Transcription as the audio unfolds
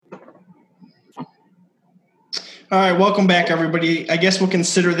All right, welcome back, everybody. I guess we'll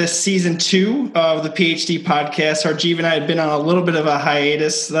consider this season 2 of the Ph.D. podcast. Harjeev and I had been on a little bit of a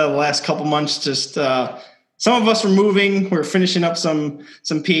hiatus the last couple months. Just some of us were moving. We're finishing up some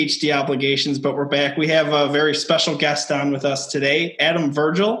Ph.D. obligations, but we're back. We have a very special guest on with us today, Adam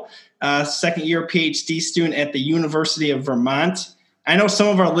Virgile, second-year Ph.D. student at the University of Vermont. I know some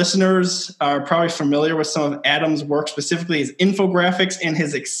of our listeners are probably familiar with some of Adam's work, specifically his infographics and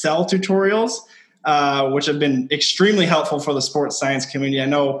his Excel tutorials, which have been extremely helpful for the sports science community. I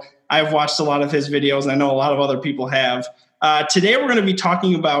know I've watched a lot of his videos, and I know a lot of other people have. Today, we're going to be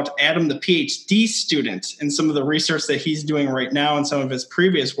talking about Adam, the PhD student, and some of the research that he's doing right now and some of his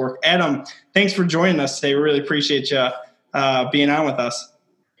previous work. Adam, thanks for joining us today. We really appreciate you being on with us.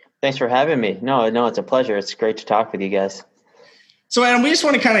 Thanks for having me. No, it's a pleasure. It's great to talk with you guys. So, Adam, we just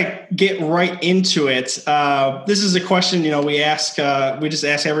want to kind of get right into it. This is a question, we just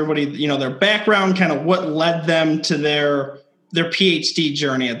ask everybody, their background, kind of what led them to their PhD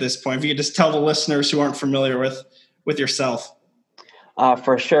journey at this point. If you could just tell the listeners who aren't familiar with yourself.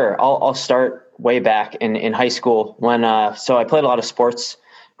 For sure. I'll start way back in high school when, so I played a lot of sports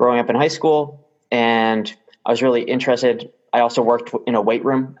growing up in high school, and I was really interested. I also worked in a weight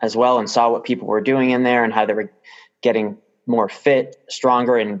room as well and saw what people were doing in there and how they were getting more fit,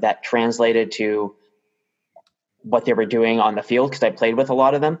 stronger, and that translated to what they were doing on the field because I played with a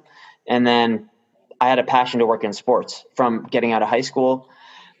lot of them. And then I had a passion to work in sports from getting out of high school.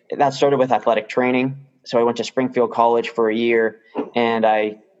 That started with athletic training. So I went to Springfield College for a year, and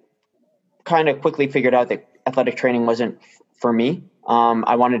I kind of quickly figured out that athletic training wasn't for me.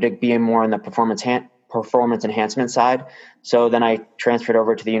 I wanted to be more on the performance enhancement side. So then I transferred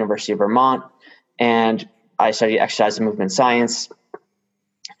over to the University of Vermont, and I studied exercise and movement science.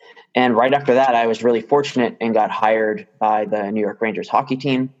 And right after that, I was really fortunate and got hired by the New York Rangers hockey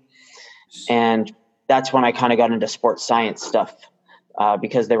team. And that's when I kind of got into sports science stuff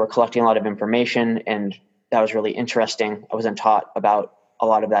because they were collecting a lot of information, and that was really interesting. I wasn't taught about a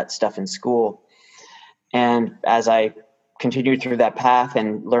lot of that stuff in school. And as I continued through that path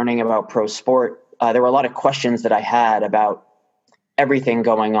and learning about pro sport, there were a lot of questions that I had about everything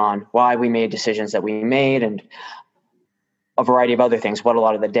going on, why we made decisions that we made, and a variety of other things, what a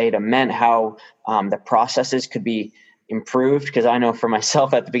lot of the data meant, how the processes could be improved. Because I know for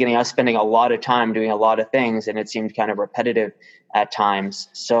myself at the beginning, I was spending a lot of time doing a lot of things, and it seemed kind of repetitive at times.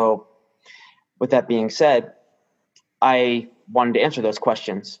 So with that being said, I wanted to answer those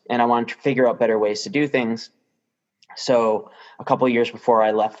questions, and I wanted to figure out better ways to do things. So a couple of years before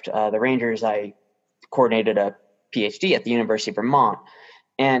I left the Rangers, I coordinated a PhD at the University of Vermont.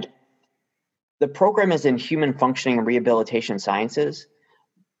 And the program is in human functioning and rehabilitation sciences,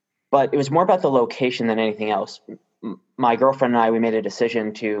 but it was more about the location than anything else. My girlfriend and I, we made a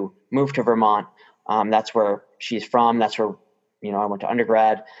decision to move to Vermont. That's where she's from. That's where, I went to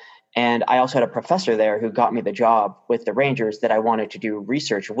undergrad. And I also had a professor there who got me the job with the Rangers that I wanted to do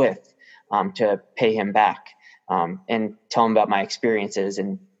research with to pay him back and tell him about my experiences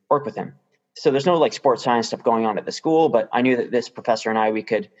and work with him. So there's no sports science stuff going on at the school, but I knew that this professor and I, we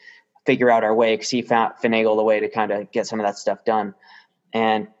could figure out our way because he finagled a way to kind of get some of that stuff done.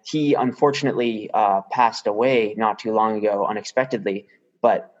 And he unfortunately passed away not too long ago unexpectedly,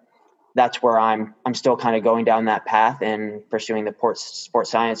 but that's where I'm still kind of going down that path and pursuing the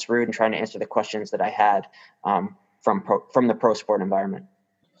sports science route and trying to answer the questions that I had from the pro sport environment.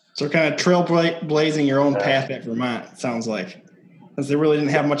 So kind of trailblazing your own path at Vermont, it sounds like. Because they really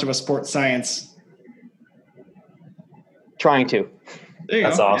didn't have much of a sports science. Trying to. There you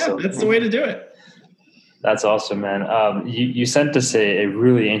That's go. awesome. Yeah, that's the way to do it. That's awesome, man. You sent us a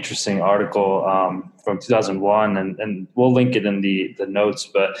really interesting article from 2001, and we'll link it in the notes.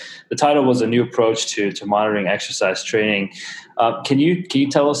 But the title was "A New Approach to Monitoring Exercise Training." Can you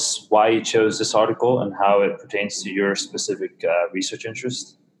tell us why you chose this article and how it pertains to your specific research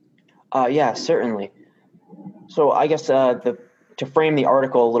interest? Yeah, certainly. So I guess to frame the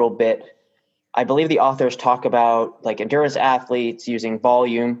article a little bit, I believe the authors talk about endurance athletes using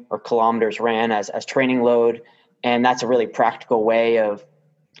volume or kilometers ran as training load. And that's a really practical way of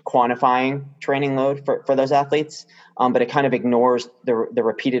quantifying training load for those athletes. But it kind of ignores the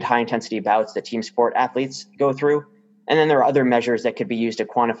repeated high intensity bouts that team sport athletes go through. And then there are other measures that could be used to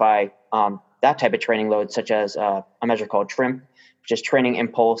quantify that type of training load, such as a measure called TRIMP, which is training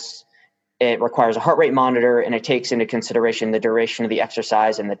impulse. It requires a heart rate monitor, and it takes into consideration the duration of the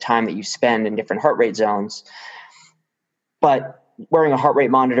exercise and the time that you spend in different heart rate zones. But wearing a heart rate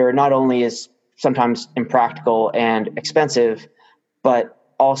monitor not only is sometimes impractical and expensive, but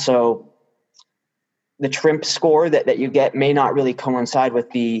also the TRIMP score that you get may not really coincide with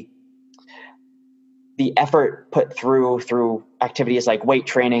the the effort put through activities like weight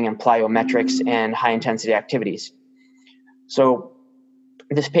training and plyometrics and high intensity activities. So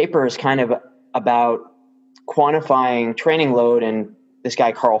this paper is kind of about quantifying training load, and this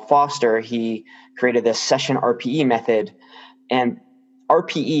guy, Carl Foster, he created this session RPE method. And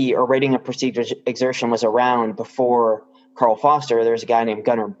RPE, or rating of perceived exertion, was around before Carl Foster. There's a guy named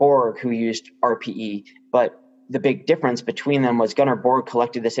Gunnar Borg who used RPE, but the big difference between them was Gunnar Borg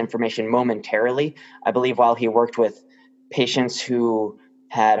collected this information momentarily, I believe, while he worked with patients who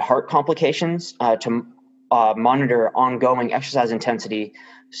had heart complications to monitor ongoing exercise intensity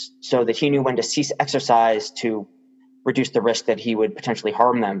so that he knew when to cease exercise to reduce the risk that he would potentially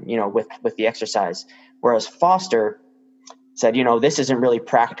harm them, with the exercise. Whereas Foster said, this isn't really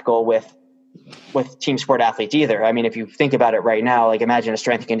practical with team sport athletes either. I mean, if you think about it right now, like imagine a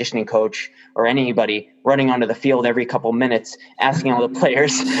strength and conditioning coach or anybody running onto the field every couple minutes, asking all the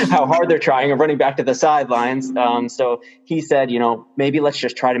players how hard they're trying and running back to the sidelines. So he said, maybe let's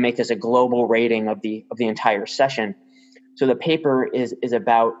just try to make this a global rating of the entire session. So the paper is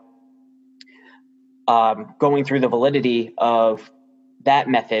about going through the validity of that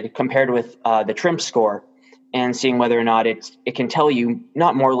method compared with the TRIMP score, and seeing whether or not it can tell you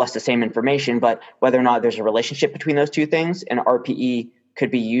not more or less the same information, but whether or not there's a relationship between those two things, and RPE could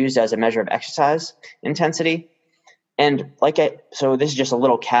be used as a measure of exercise intensity. And so this is just a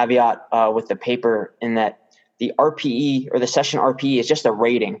little caveat with the paper, in that the RPE, or the session RPE, is just a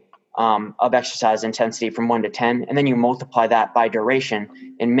rating of exercise intensity from 1 to 10, and then you multiply that by duration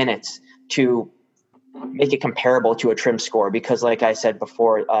in minutes to make it comparable to a TRIM score, because like I said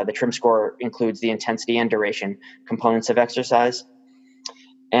before, the TRIM score includes the intensity and duration components of exercise.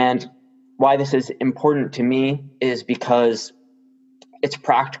 And why this is important to me is because it's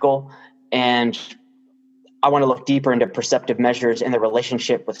practical, and I want to look deeper into perceptive measures and the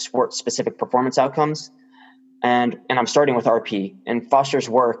relationship with sport-specific performance outcomes. And I'm starting with RP and Foster's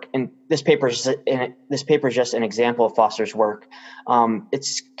work. And this paper is just an example of Foster's work.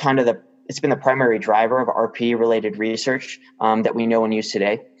 It's been the primary driver of RP related research that we know and use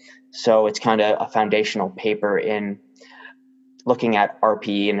today. So it's kind of a foundational paper in looking at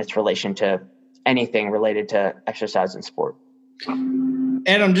RP and its relation to anything related to exercise and sport.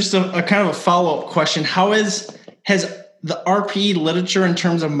 Adam, just a kind of a follow-up question. Has the RPE literature in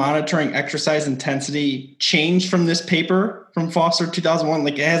terms of monitoring exercise intensity changed from this paper from Foster 2001?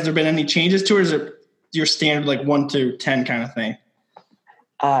 Like, has there been any changes to it, or is it your standard like 1 to 10 kind of thing?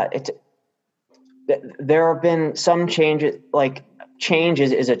 There have been some changes. Like, change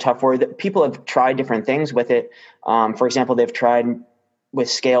is a tough word. People have tried different things with it. For example, they've tried with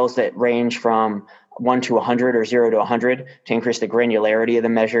scales that range from 1 to 100 or 0 to 100 to increase the granularity of the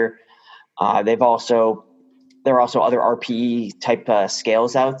measure. There are also other RPE type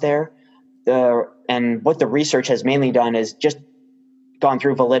scales out there. And what the research has mainly done is just gone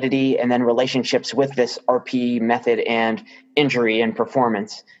through validity and then relationships with this RPE method and injury and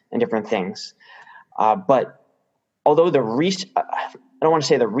performance and different things. But although I don't want to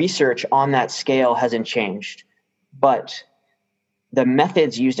say the research on that scale hasn't changed, but the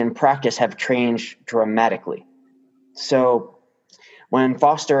methods used in practice have changed dramatically. So when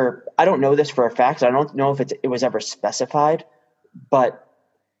Foster, I don't know this for a fact, I don't know if it was ever specified, but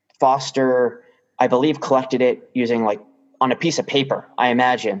Foster, I believe, collected it using on a piece of paper, I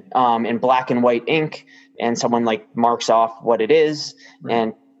imagine, in black and white ink, and someone marks off what it is, right,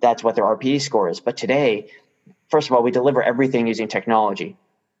 and that's what their RPE score is. But today, first of all, we deliver everything using technology.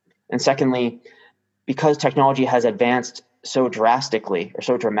 And secondly, because technology has advanced so drastically or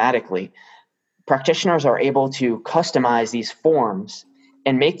so dramatically, practitioners are able to customize these forms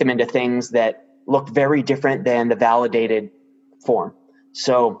and make them into things that look very different than the validated form.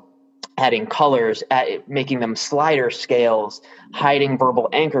 So adding colors, making them slider scales, hiding verbal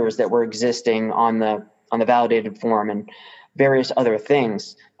anchors that were existing on the validated form, and various other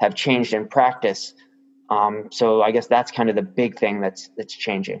things have changed in practice. So I guess that's kind of the big thing that's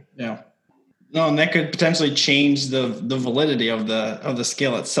changing. Yeah. No, and that could potentially change the validity of the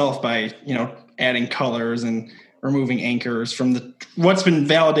scale itself by, adding colors and removing anchors from what's been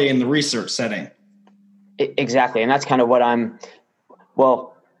validated in the research setting. Exactly. And that's kind of what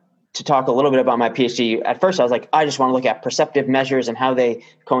to talk a little bit about my PhD. At first I was like, I just want to look at perceptive measures and how they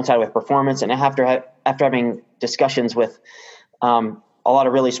coincide with performance. And after having discussions with a lot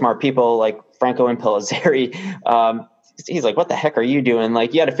of really smart people like Franco Impellizzeri, he's like, what the heck are you doing?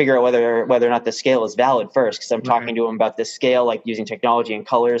 You got to figure out whether or not the scale is valid first. Cause I'm talking to him about this scale, using technology and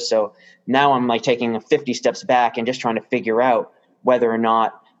colors. So now I'm taking 50 steps back and just trying to figure out whether or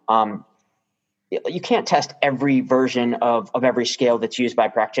not, you can't test every version of every scale that's used by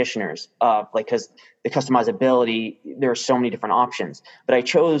practitioners, because the customizability, there are so many different options. But I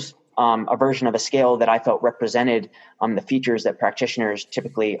chose a version of a scale that I felt represented the features that practitioners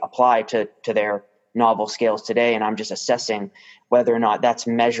typically apply to their novel scales today. And I'm just assessing whether or not that's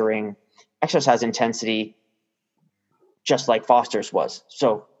measuring exercise intensity just like Foster's was.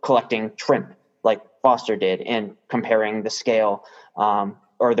 So collecting TRIMP like Foster did and comparing the scale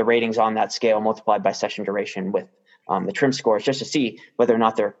or the ratings on that scale multiplied by session duration with the TRIMP scores, just to see whether or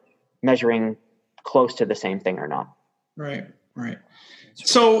not they're measuring close to the same thing or not. Right.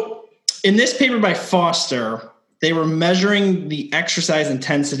 So in this paper by Foster, they were measuring the exercise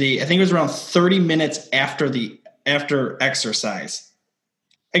intensity. I think it was around 30 minutes after exercise.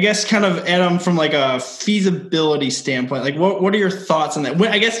 I guess kind of, Adam, from like a feasibility standpoint, like what are your thoughts on that?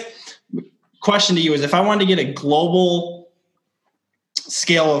 I guess question to you is, if I wanted to get a global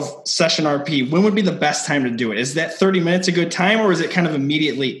scale of session RP, when would be the best time to do it? Is that 30 minutes a good time, or is it kind of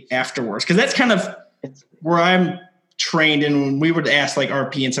immediately afterwards? Because that's kind of where I'm trained, and when we would ask like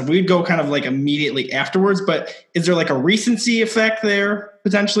RP and stuff, we'd go kind of like immediately afterwards. But is there like a recency effect there,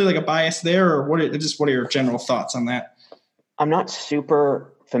 potentially like a bias there, or what are your general thoughts on that? I'm not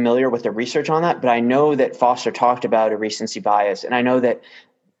super familiar with the research on that, but I know that Foster talked about a recency bias, and I know that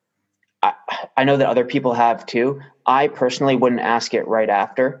other people have too. I personally wouldn't ask it right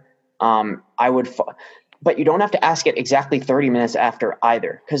after. But you don't have to ask it exactly 30 minutes after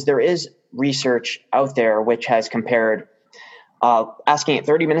either, because there is research out there which has compared asking it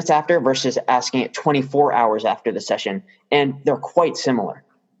 30 minutes after versus asking it 24 hours after the session, and they're quite similar.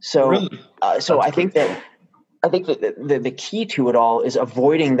 So, really? I think that the key to it all is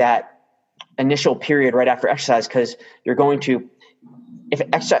avoiding that initial period right after exercise, because you're going to,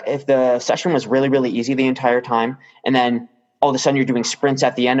 if the session was really, really easy the entire time, and then all of a sudden you're doing sprints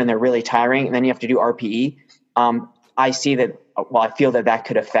at the end and they're really tiring, and then you have to do RPE, I feel that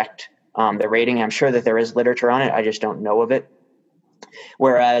could affect the rating. I'm sure that there is literature on it. I just don't know of it.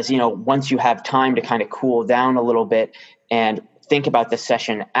 Whereas, once you have time to kind of cool down a little bit and think about the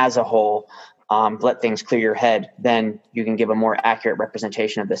session as a whole, let things clear your head, then you can give a more accurate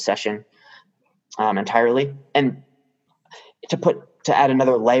representation of the session entirely. And to add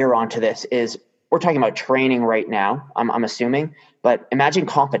another layer onto this is, we're talking about training right now, I'm assuming, but imagine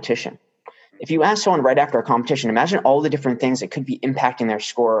competition. If you ask someone right after a competition, imagine all the different things that could be impacting their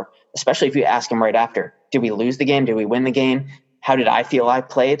score, especially if you ask them right after. Did we lose the game? Did we win the game? How did I feel I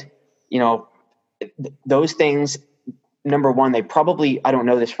played? Those things, number one, they probably, I don't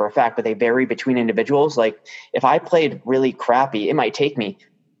know this for a fact, but they vary between individuals. Like if I played really crappy, it might take me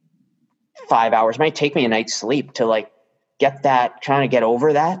 5 hours, it might take me a night's sleep to like trying to get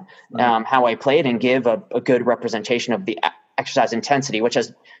over that, right. How I played, and give a good representation of the exercise intensity, which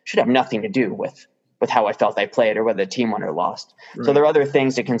should have nothing to do with how I felt I played or whether the team won or lost. Right. So there are other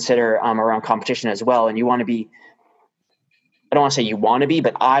things to consider around competition as well. And you want to be, I don't want to say you want to be,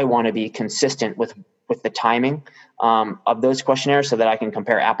 but I want to be consistent with the timing of those questionnaires so that I can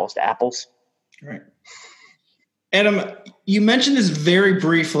compare apples to apples. Right. Adam, you mentioned this very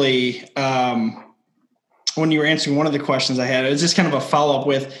briefly when you were answering one of the questions I had. It was just kind of a follow-up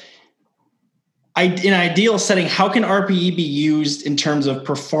with, in an ideal setting, how can RPE be used in terms of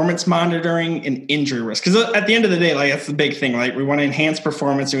performance monitoring and injury risk? Because at the end of the day, like that's the big thing, right? We want to enhance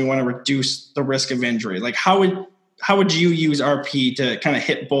performance and we want to reduce the risk of injury. Like how would you use RPE to kind of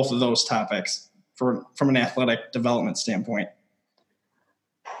hit both of those topics from an athletic development standpoint?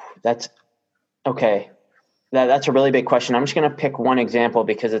 That's okay. That's a really big question. I'm just going to pick one example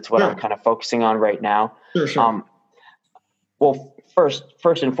because it's what Sure. I'm kind of focusing on right now. Sure. Well, first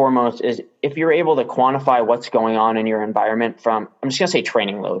and foremost is if you're able to quantify what's going on in your environment I'm just going to say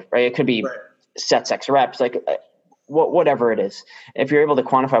training load, right? It could be sets, X reps, like whatever it is. If you're able to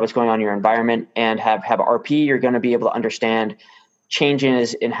quantify what's going on in your environment and have RP, you're going to be able to understand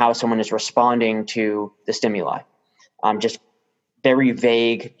changes in how someone is responding to the stimuli. Just very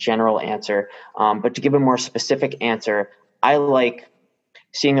vague general answer. But to give a more specific answer, I like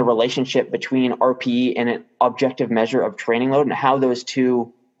seeing the relationship between RPE and an objective measure of training load and how those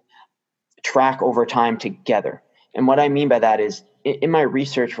two track over time together. And what I mean by that is in my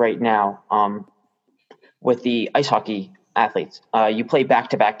research right now with the ice hockey athletes, you play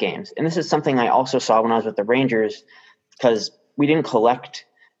back-to-back games. And this is something I also saw when I was with the Rangers, because we didn't collect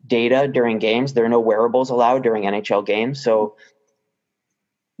data during games. There are no wearables allowed during NHL games. So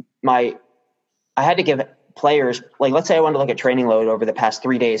I had to give players, like let's say I wanted to look at training load over the past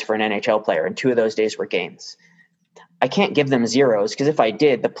 3 days for an NHL player, and 2 of those days were games. I can't give them zeros, because if I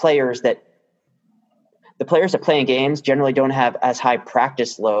did, the the players that play in games generally don't have as high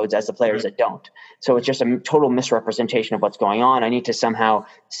practice loads as the players that don't. So it's just a total misrepresentation of what's going on. I need to somehow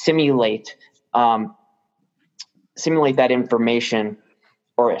simulate that information,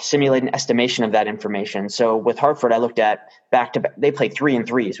 or simulate an estimation of that information. So with Hartford, I looked at back-to-back. They play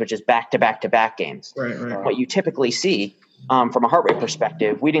 3-3s, which is back-to-back-to-back games. Right. What you typically see from a heart rate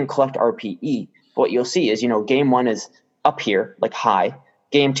perspective, we didn't collect RPE. What you'll see is, game 1 is up here, like high.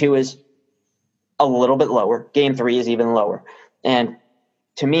 Game 2 is a little bit lower. Game 3 is even lower. And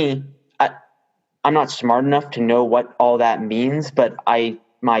to me, I'm not smart enough to know what all that means, but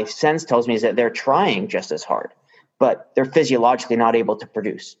my sense tells me is that they're trying just as hard, but they're physiologically not able to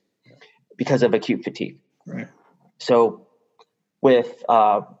produce because of acute fatigue. Right. So with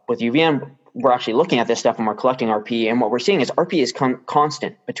UVM, we're actually looking at this stuff and we're collecting RPE, and what we're seeing is RPE is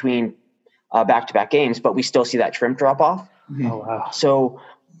constant between back-to-back games, but we still see that trim drop off. Mm-hmm. Oh, wow. So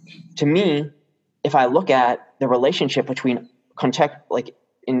to me, if I look at the relationship between like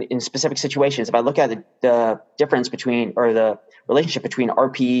in specific situations, if I look at the difference between, or the relationship between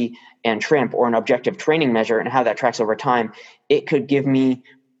RPE and TRIMP, or an objective training measure, and how that tracks over time, it could give me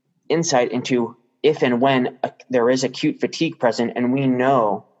insight into if and when there is acute fatigue present, and we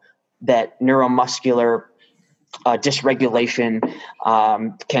know that neuromuscular dysregulation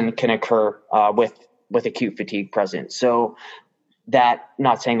can occur with acute fatigue present. So that,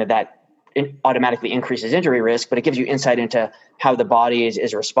 not saying that automatically increases injury risk, but it gives you insight into how the body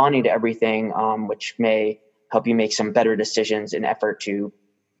is responding to everything, which may help you make some better decisions in effort to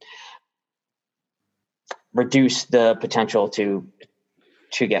reduce the potential to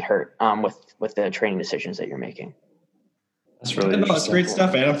get hurt with the training decisions that you're making. That's really That's interesting. great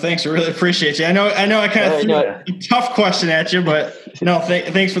stuff, Adam. Thanks. I really appreciate you. I know I kind of threw a tough question at you, but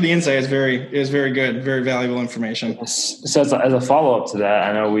thanks for the insight. It was very good, very valuable information. So as a follow-up to that,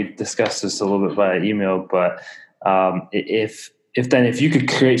 I know we discussed this a little bit via email, but if you could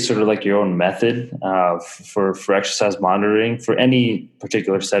create sort of like your own method for exercise monitoring for any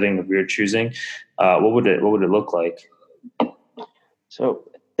particular setting of your choosing, what would it look like? So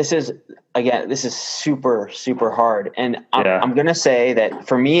this is super, super hard. And I'm going to say that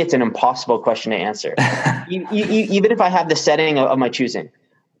for me, it's an impossible question to answer. Even if I have the setting of my choosing.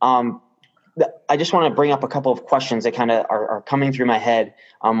 I just want to bring up a couple of questions that kind of are coming through my head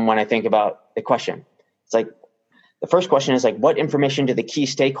when I think about the question. It's like, the first question is like, what information do the key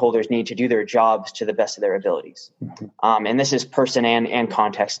stakeholders need to do their jobs to the best of their abilities? And this is person and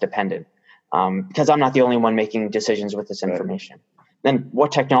context dependent, because I'm not the only one making decisions with this information. Then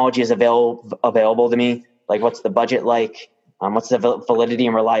what technology is available to me? Like, what's the budget like? What's the validity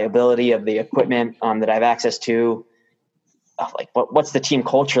and reliability of the equipment that I have access to? Like, what's the team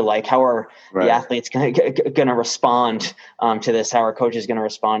culture like? How are the athletes going to respond to this? How are coaches going to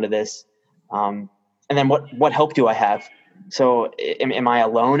respond to this? And then what help do I have? So am I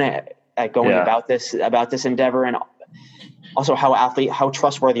alone at going about this endeavor? And also how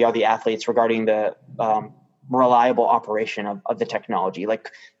trustworthy are the athletes regarding the reliable operation of the technology?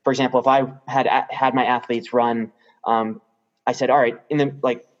 Like, for example, if I had my athletes run, I said, all right,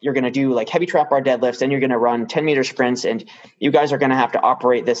 you're going to do like heavy trap bar deadlifts, then you're going to run 10-meter sprints, and you guys are going to have to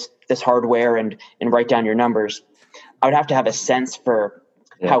operate this hardware and write down your numbers. I would have to have a sense for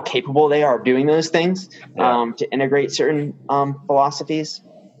how capable they are of doing those things to integrate certain philosophies.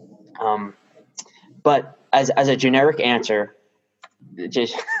 But as a generic answer,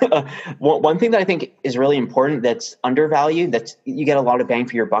 just one thing that I think is really important that's undervalued, that you get a lot of bang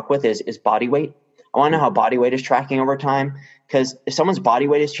for your buck with, is body weight. I want to know how body weight is tracking over time, because if someone's body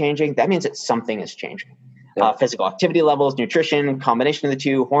weight is changing, that means that something is changing. Physical activity levels, nutrition, combination of the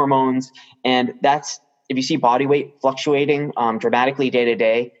two, hormones. And that's, if you see body weight fluctuating dramatically day to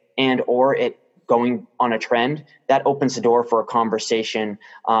day, and or it going on a trend, that opens the door for a conversation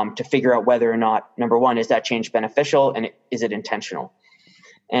to figure out whether or not, number one, is that change beneficial, and is it intentional?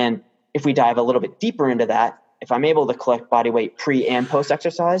 And if we dive a little bit deeper into that, if I'm able to collect body weight pre and post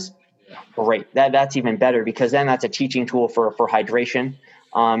exercise, great. That's even better, because then that's a teaching tool for hydration,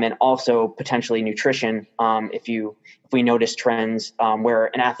 and also potentially nutrition. If we notice trends where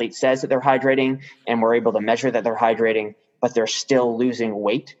an athlete says that they're hydrating, and we're able to measure that they're hydrating, but they're still losing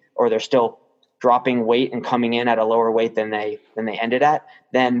weight, or they're still dropping weight and coming in at a lower weight than they ended at,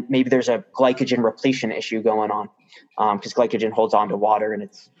 then maybe there's a glycogen repletion issue going on, because glycogen holds on to water and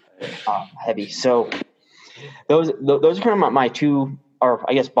it's heavy. So those are kind of my two. Or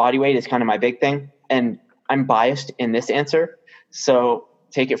I guess body weight is kind of my big thing, and I'm biased in this answer, so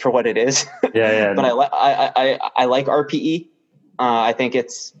take it for what it is. But I like RPE. I think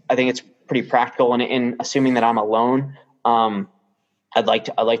it's pretty practical, and in assuming that I'm alone, I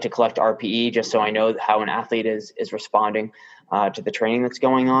like to collect RPE just so I know how an athlete is responding to the training that's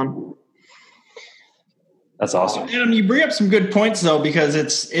going on. That's awesome. Adam, you bring up some good points though, because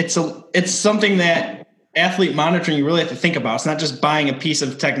it's something that athlete monitoring you really have to think about. It's not just buying a piece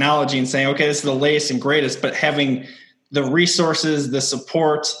of technology and saying, okay, this is the latest and greatest, but having the resources, the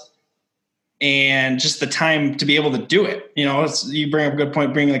support, and just the time to be able to do it. You bring up a good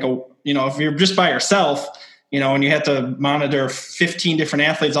point, bringing if you're just by yourself, and you have to monitor 15 different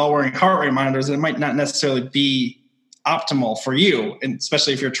athletes all wearing heart rate monitors, it might not necessarily be optimal for you, and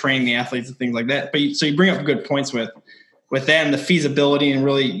especially if you're training the athletes and things like that. So you bring up good points with them, the feasibility, and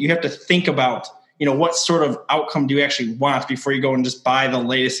really you have to think about, what sort of outcome do you actually want before you go and just buy the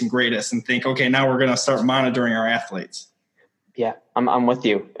latest and greatest and think, okay, now we're going to start monitoring our athletes. Yeah, I'm with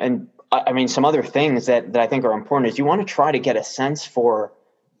you. And I mean, some other things that I think are important is you want to try to get a sense for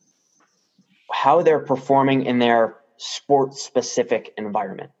how they're performing in their sport specific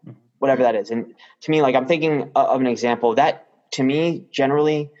environment, whatever that is. And to me, I'm thinking of an example that, to me,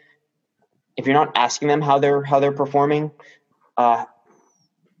 generally, if you're not asking them how they're performing,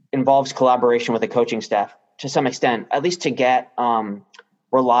 involves collaboration with the coaching staff to some extent, at least to get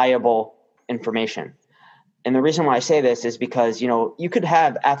reliable information. And the reason why I say this is because, you could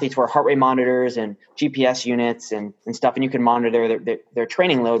have athletes wear heart rate monitors and GPS units and stuff, and you can monitor their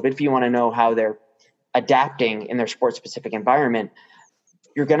training load. But if you want to know how they're adapting in their sport specific environment,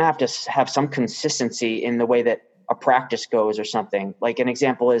 you're going to have some consistency in the way that a practice goes or something. Like an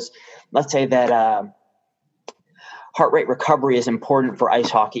example is, let's say that heart rate recovery is important for ice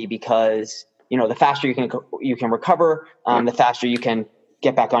hockey because, the faster you can recover, the faster you can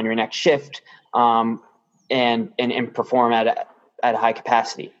get back on your next shift and perform at a high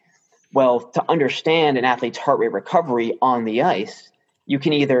capacity. Well, to understand an athlete's heart rate recovery on the ice, you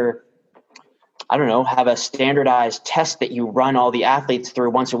can either, have a standardized test that you run all the athletes through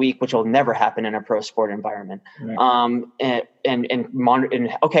once a week, which will never happen in a pro sport environment. Right. And monitor. And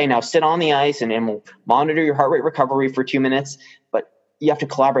okay, now sit on the ice and we'll monitor your heart rate recovery for 2 minutes. But you have to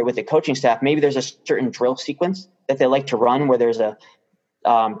collaborate with the coaching staff. Maybe there's a certain drill sequence that they like to run where there's a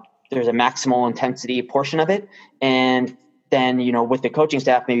maximal intensity portion of it, and then with the coaching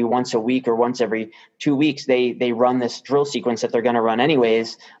staff, maybe once a week or once every 2 weeks, they run this drill sequence that they're going to run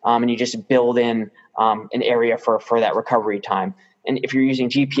anyways, and you just build in an area for that recovery time. And if you're using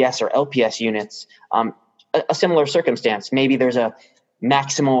GPS or LPS units, a similar circumstance, maybe there's a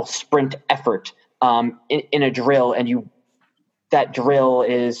maximal sprint effort in a drill, and that drill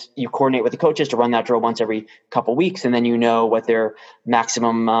is you coordinate with the coaches to run that drill once every couple weeks, and then what their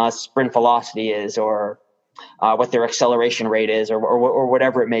maximum sprint velocity is, or what their acceleration rate is, or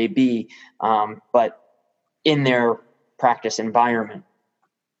whatever it may be, but in their practice environment.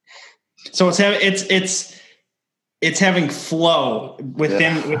 So it's having flow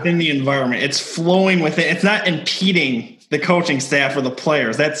within the environment. It's flowing within. It's not impeding the coaching staff or the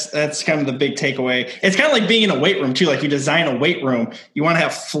players. That's kind of the big takeaway. It's kind of like being in a weight room too. Like you design a weight room, you want to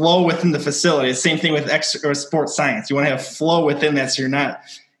have flow within the facility. It's the same thing with sports science. You want to have flow within that, so you're not,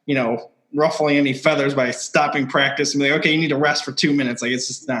 ruffling any feathers by stopping practice and be like, okay, you need to rest for 2 minutes. Like it's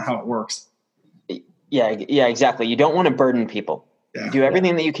just not how it works. Yeah, exactly. You don't want to burden people. Yeah. Do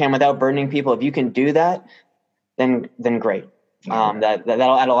everything that you can without burdening people. If you can do that, then great.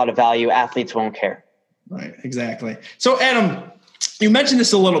 That'll add a lot of value. Athletes won't care. Right, exactly. So, Adam, you mentioned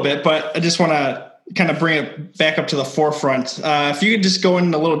this a little bit, but I just want to kind of bring it back up to the forefront. If you could just go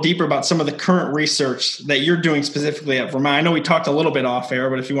in a little deeper about some of the current research that you're doing specifically at Vermont. I know we talked a little bit off air,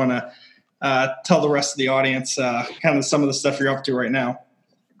 but if you want to tell the rest of the audience kind of some of the stuff you're up to right now.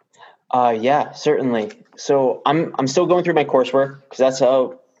 Yeah, certainly. So I'm still going through my coursework because that's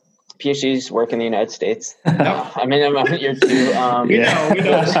how PhDs work in the United States. Yep. I'm in year 2. We know.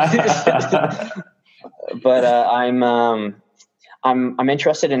 But I'm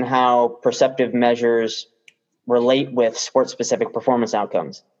interested in how perceptive measures relate with sport-specific performance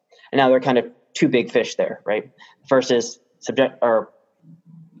outcomes. And now there are kind of two big fish there, right? First is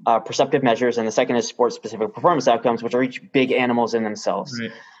perceptive measures, and the second is sport-specific performance outcomes, which are each big animals in themselves.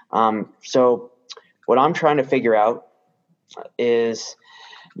 Right. So what I'm trying to figure out is,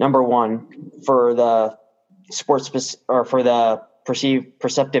 number one, for the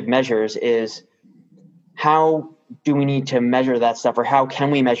perceptive measures, is how do we need to measure that stuff, or how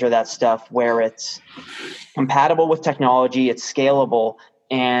can we measure that stuff where it's compatible with technology, it's scalable,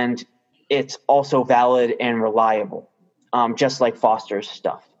 and it's also valid and reliable, just like Foster's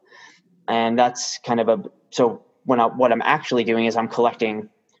stuff. And that's kind of so what I'm actually doing is I'm collecting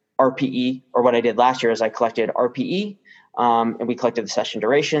RPE, or what I did last year is I collected RPE, and we collected the session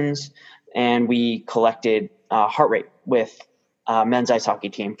durations, and we collected heart rate with men's ice hockey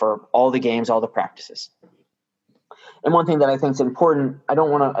team for all the games, all the practices. And one thing that I think is important, I really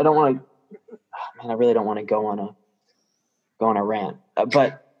don't want to go on a rant,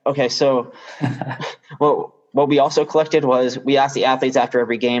 but okay. So what we also collected was we asked the athletes after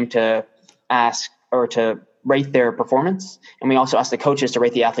every game to ask or to rate their performance. And we also asked the coaches to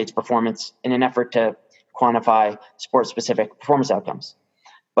rate the athletes' performance in an effort to quantify sport-specific performance outcomes.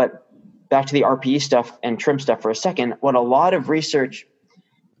 But back to the RPE stuff and trim stuff for a second, what a lot of research,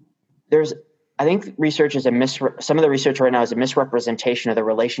 I think research is some of the research right now is a misrepresentation of the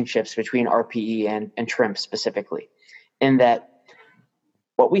relationships between RPE and trim specifically. In that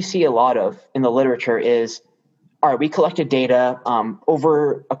what we see a lot of in the literature is, all right, we collected data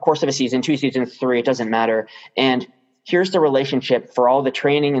over a course of a season, 2 seasons, 3, it doesn't matter. And here's the relationship for all the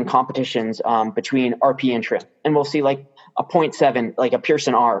training and competitions between RP and trim. And we'll see like a 0.7, like a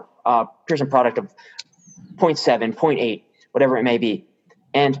Pearson product of 0.7, 0.8, whatever it may be.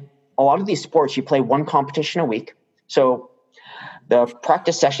 And a lot of these sports, you play one competition a week. So the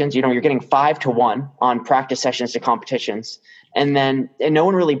practice sessions, you're getting 5-1 on practice sessions to competitions. And no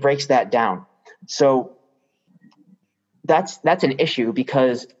one really breaks that down. So that's an issue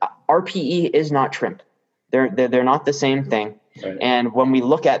because RPE is not trim. They're not the same thing. Right. And when we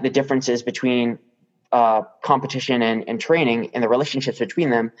look at the differences between competition and training and the relationships between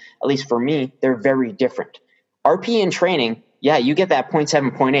them, at least for me, they're very different. RPE and training, yeah, you get that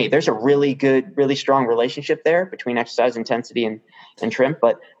 0.7, 0.8. There's a really good, really strong relationship there between exercise intensity and trim.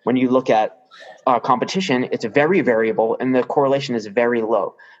 But when you look at competition, it's very variable and the correlation is very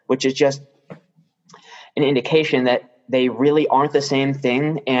low, which is just an indication that they really aren't the same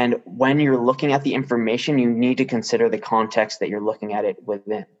thing. And when you're looking at the information, you need to consider the context that you're looking at it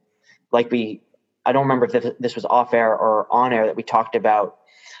within. I don't remember if this was off air or on air that we talked about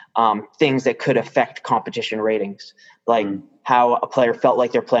things that could affect competition ratings, like how a player felt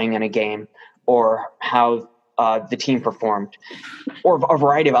like they're playing in a game or how the team performed or a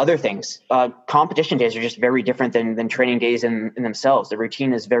variety of other things. Competition days are just very different than training days in themselves. The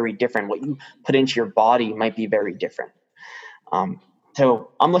routine is very different. What you put into your body might be very different.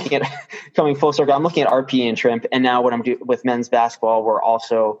 So I'm looking at coming full circle. I'm looking at RPE and trim. And now what I'm doing with men's basketball, we're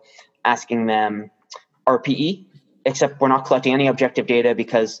also asking them RPE, except we're not collecting any objective data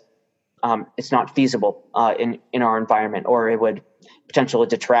because it's not feasible in our environment, or it would potentially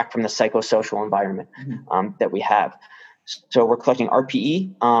detract from the psychosocial environment that we have. So we're collecting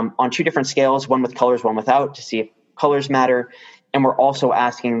RPE on 2 different scales, one with colors, one without, to see if colors matter. And we're also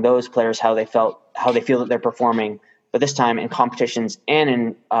asking those players how they feel that they're performing, but this time in competitions and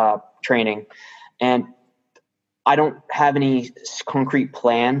in training. And I don't have any concrete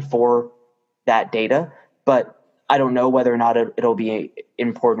plan for that data, but I don't know whether or not it'll be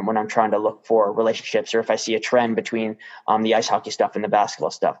important when I'm trying to look for relationships or if I see a trend between the ice hockey stuff and the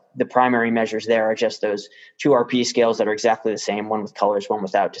basketball stuff. The primary measures there are just those 2 RPE scales that are exactly the same, one with colors, one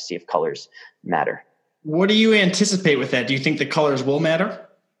without, to see if colors matter. What do you anticipate with that? Do you think the colors will matter?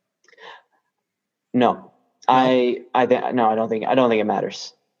 No. I don't think it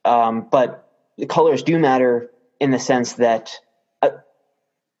matters. But the colors do matter in the sense that, all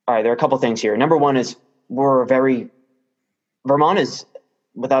right, there are a couple things here. Number one is Vermont is,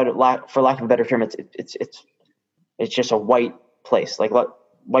 for lack of a better term, it's just a white place, like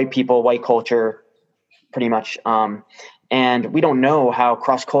white people, white culture, pretty much. And we don't know how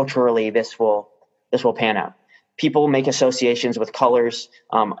cross-culturally this will pan out. People make associations with colors,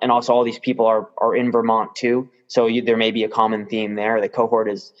 and also all these people are in Vermont too. So there may be a common theme there. The cohort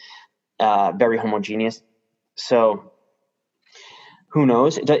is very homogeneous. So who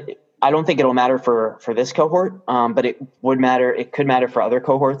knows? I don't think it'll matter for this cohort, but it would matter. It could matter for other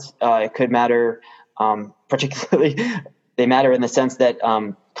cohorts. It could matter, particularly, they matter in the sense that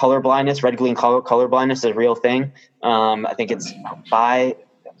color blindness, red, green color blindness is a real thing. I think it's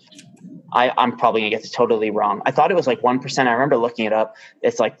I'm probably gonna get this totally wrong. I thought it was like 1%. I remember looking it up.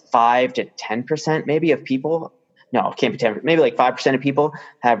 It's like 5 to 10% maybe of people. No, it can't be 10. Maybe like 5% of people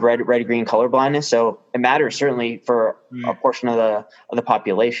have red, green color blindness. So it matters certainly for a portion of the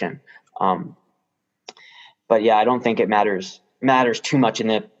population. But yeah, I don't think it matters too much in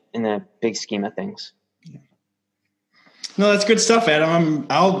the big scheme of things. No, that's good stuff, Adam.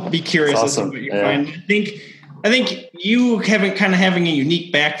 I'll be curious as to what you find. I think you having a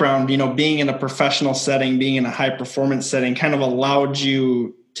unique background, being in a professional setting, being in a high performance setting, kind of allowed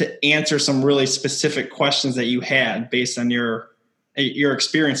you to answer some really specific questions that you had based on your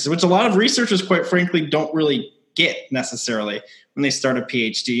experiences, which a lot of researchers, quite frankly, don't really get necessarily when they start a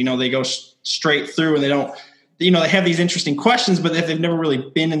PhD. They go straight through and they don't, they have these interesting questions, but if they've never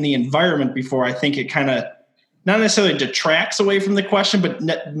really been in the environment before, I think it kind of not necessarily detracts away from the question, but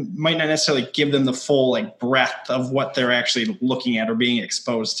might not necessarily give them the full like breadth of what they're actually looking at or being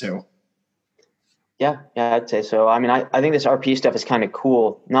exposed to. Yeah, I'd say so. I mean, I think this RP stuff is kind of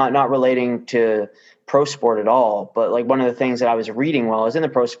cool, not relating to pro sport at all, but like one of the things that I was reading while I was in the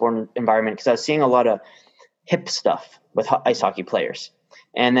pro sport environment, because I was seeing a lot of hip stuff with ice hockey players.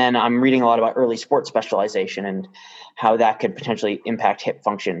 And then I'm reading a lot about early sports specialization and how that could potentially impact hip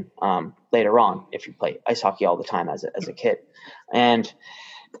function later on if you play ice hockey all the time as a kid. And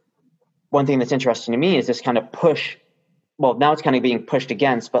one thing that's interesting to me is this kind of push. Well, now it's kind of being pushed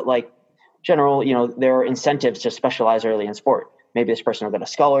against, but like general, there are incentives to specialize early in sport. Maybe this person will get a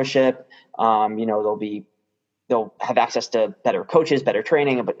scholarship. They'll have access to better coaches, better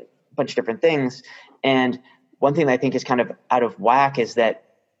training, a bunch of different things. And one thing that I think is kind of out of whack is that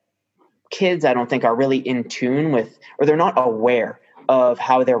kids, I don't think, are really in tune with, or they're not aware of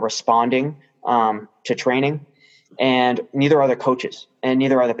how they're responding to training, and neither are the coaches and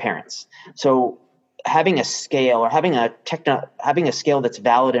neither are the parents. So having a scale or having a scale that's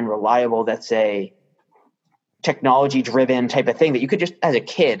valid and reliable, that's a technology driven type of thing that you could just, as a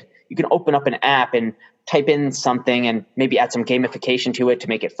kid, you can open up an app and type in something and maybe add some gamification to it to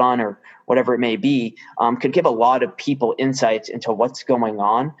make it fun or whatever it may be, could give a lot of people insights into what's going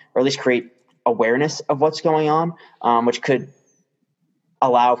on, or at least create awareness of what's going on, which could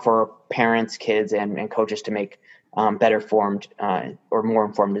allow for parents, kids, and coaches to make better formed or more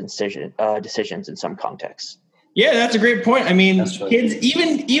informed decisions in some contexts. Yeah, that's a great point. I mean,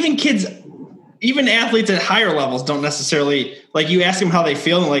 kids, even athletes at higher levels don't necessarily, like, you ask them how they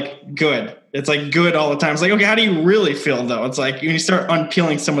feel and like, good. It's like good all the time. It's like, okay, how do you really feel though? It's like when you start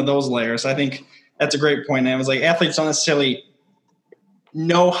unpeeling some of those layers, I think that's a great point. And I was like, athletes don't necessarily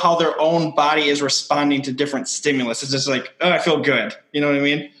know how their own body is responding to different stimulus. It's just like, oh, I feel good. You know what I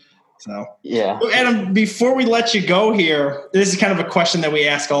mean? So, yeah. So Adam, before we let you go here, this is kind of a question that we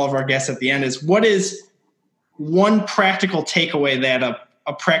ask all of our guests at the end, is what is one practical takeaway that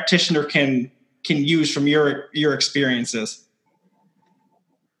a practitioner can use from your experiences?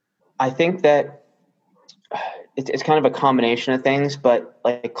 I think that it's kind of a combination of things, but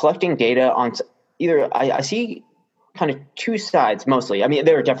like collecting data on either, I see kind of two sides mostly. I mean,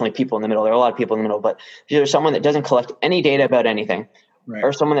 there are definitely people in the middle. There are a lot of people in the middle, but there's someone that doesn't collect any data about anything, right,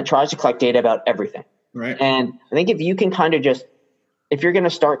 or someone that tries to collect data about everything. Right. And I think if you can kind of just, if you're going to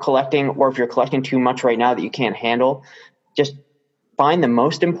start collecting, or if you're collecting too much right now that you can't handle, just find the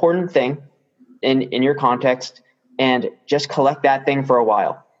most important thing in your context and just collect that thing for a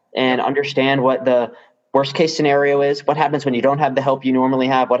while and understand what the worst case scenario is. What happens when you don't have the help you normally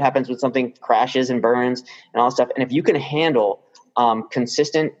have? What happens when something crashes and burns and all that stuff? And if you can handle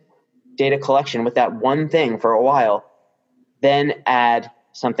consistent data collection with that one thing for a while, then add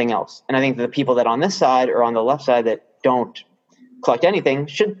something else. And I think the people that on this side or on the left side that don't collect anything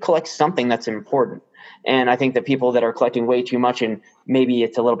should collect something that's important. And I think that people that are collecting way too much and maybe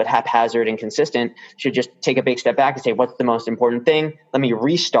it's a little bit haphazard and consistent should just take a big step back and say, what's the most important thing? Let me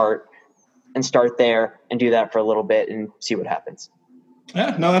restart and start there and do that for a little bit and see what happens.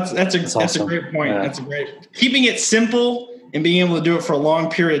 Yeah, no, that's a great point. Yeah. That's a great, keeping it simple and being able to do it for a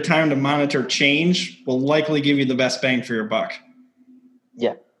long period of time to monitor change will likely give you the best bang for your buck.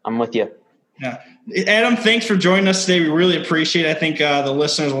 Yeah, I'm with you. Yeah. Adam, thanks for joining us today. We really appreciate it. I think the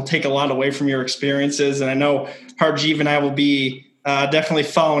listeners will take a lot away from your experiences. And I know Harjeev and I will be definitely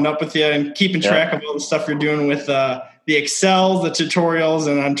following up with you and keeping track of all the stuff you're doing with the Excels, the tutorials,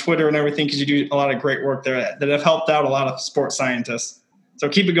 and on Twitter and everything, because you do a lot of great work there that have helped out a lot of sports scientists. So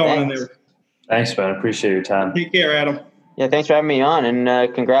keep it going in there. Thanks, man. Appreciate your time. Take care, Adam. Yeah, thanks for having me on,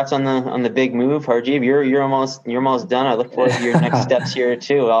 and congrats on the big move, Harjeev. You're almost done. I look forward to your next steps here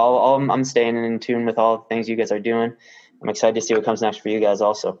too. I'm staying in tune with all the things you guys are doing. I'm excited to see what comes next for you guys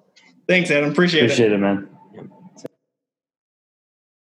also. Thanks, Adam. Appreciate it, man.